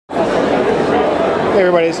Hey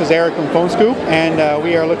everybody, this is Eric from Phone Scoop, and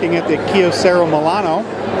we are looking at the Kyocera Milano.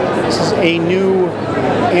 This is a new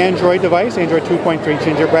Android device, Android 2.3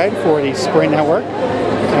 Gingerbread for the Sprint network,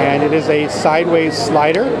 and it is a sideways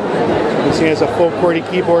slider. You can see it has a full QWERTY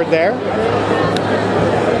keyboard there.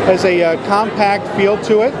 It has a compact feel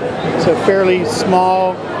to it. It's a fairly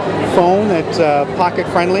small phone that's pocket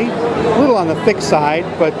friendly, a little on the thick side,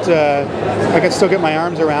 but I can still get my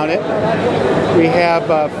arms around it. We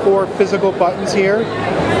have 4 physical buttons here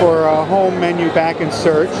for home, menu, back, and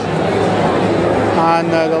search. On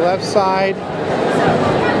the left side,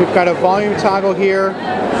 we've got a volume toggle here,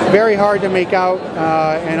 very hard to make out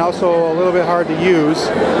and also a little bit hard to use,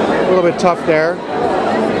 a little bit tough there.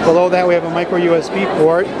 Below that we have a micro USB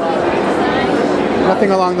port,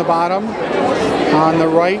 nothing along the bottom. On the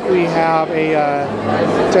right we have a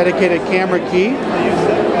dedicated camera key,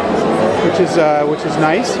 which is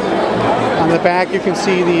nice. On the back you can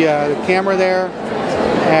see the camera there,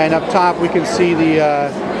 and up top we can see the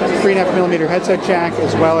 3.5mm headset jack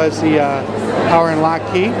as well as the power and lock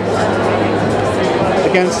key.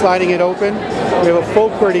 Again, sliding it open, we have a full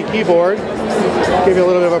QWERTY keyboard. Give you a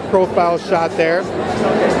little bit of a profile shot there.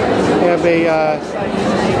 We have a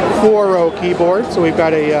 4-row keyboard, so we've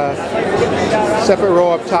got a separate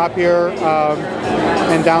row up top here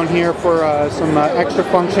and down here for some extra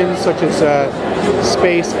functions such as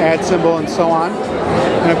space, add symbol, and so on.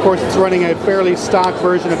 And of course it's running a fairly stock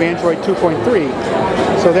version of Android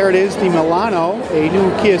 2.3. So there it is, the Milano, a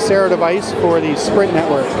new Kyocera device for the Sprint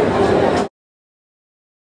network.